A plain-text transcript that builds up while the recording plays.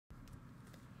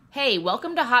Hey,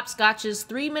 welcome to Hopscotch's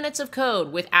 3 Minutes of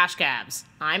Code with Ashgabs.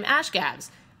 I'm Ashgabs,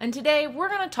 and today we're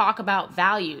going to talk about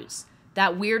values.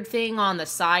 That weird thing on the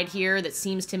side here that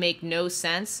seems to make no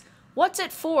sense. What's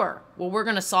it for? Well, we're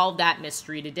going to solve that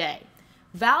mystery today.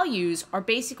 Values are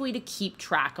basically to keep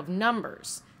track of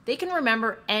numbers. They can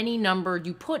remember any number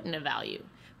you put in a value.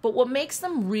 But what makes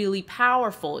them really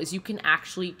powerful is you can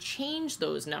actually change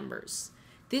those numbers.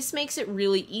 This makes it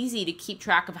really easy to keep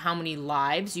track of how many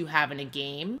lives you have in a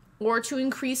game, or to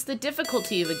increase the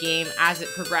difficulty of a game as it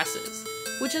progresses,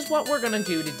 which is what we're going to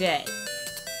do today.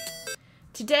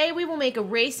 Today we will make a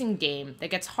racing game that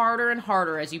gets harder and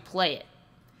harder as you play it.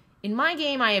 In my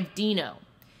game I have Dino.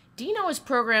 Dino is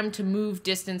programmed to move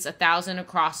distance 1,000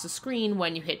 across the screen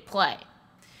when you hit play.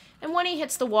 And when he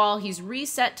hits the wall, he's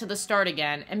reset to the start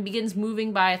again and begins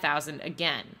moving by 1,000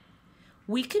 again.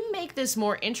 We can make this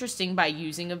more interesting by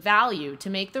using a value to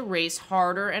make the race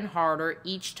harder and harder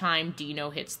each time Dino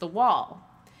hits the wall.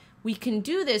 We can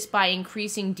do this by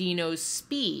increasing Dino's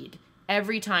speed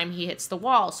every time he hits the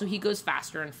wall, so he goes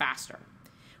faster and faster.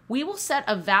 We will set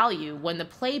a value when the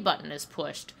play button is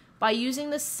pushed by using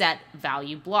the set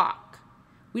value block.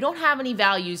 We don't have any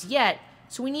values yet,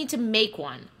 so we need to make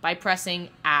one by pressing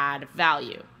add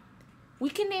value. We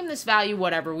can name this value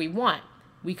whatever we want.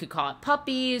 We could call it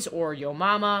puppies or yo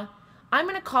mama. I'm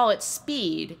going to call it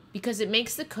speed because it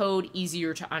makes the code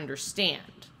easier to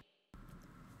understand.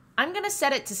 I'm going to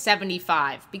set it to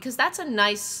 75 because that's a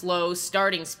nice slow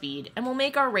starting speed and will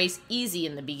make our race easy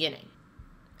in the beginning.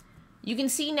 You can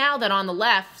see now that on the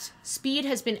left, speed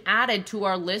has been added to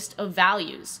our list of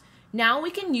values. Now we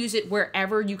can use it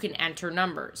wherever you can enter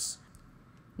numbers.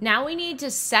 Now we need to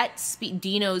set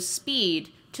Dino's speed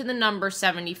to the number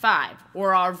 75,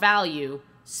 or our value,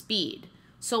 speed.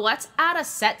 So let's add a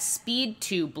set speed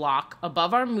to block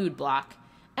above our mood block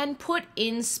and put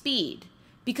in speed,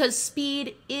 because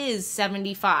speed is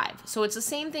 75. So it's the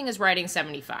same thing as writing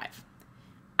 75.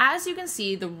 As you can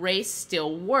see, the race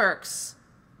still works,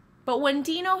 but when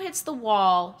Dino hits the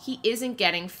wall, he isn't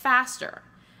getting faster.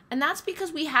 And that's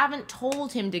because we haven't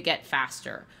told him to get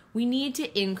faster. We need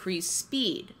to increase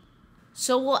speed.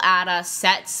 So we'll add a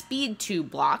set speed to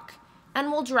block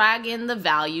and we'll drag in the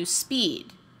value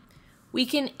speed. We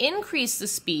can increase the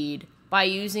speed by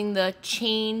using the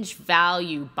change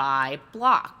value by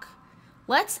block.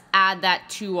 Let's add that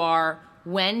to our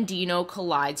when Dino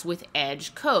collides with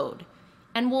edge code,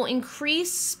 and we'll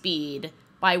increase speed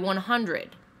by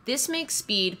 100. This makes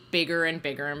speed bigger and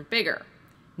bigger and bigger.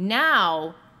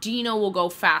 Now Dino will go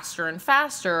faster and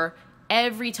faster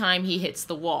every time he hits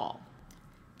the wall.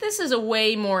 This is a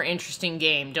way more interesting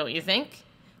game, don't you think?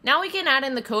 Now we can add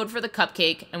in the code for the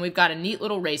cupcake and we've got a neat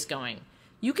little race going.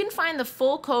 You can find the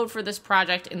full code for this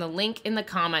project in the link in the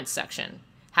comments section.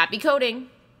 Happy coding!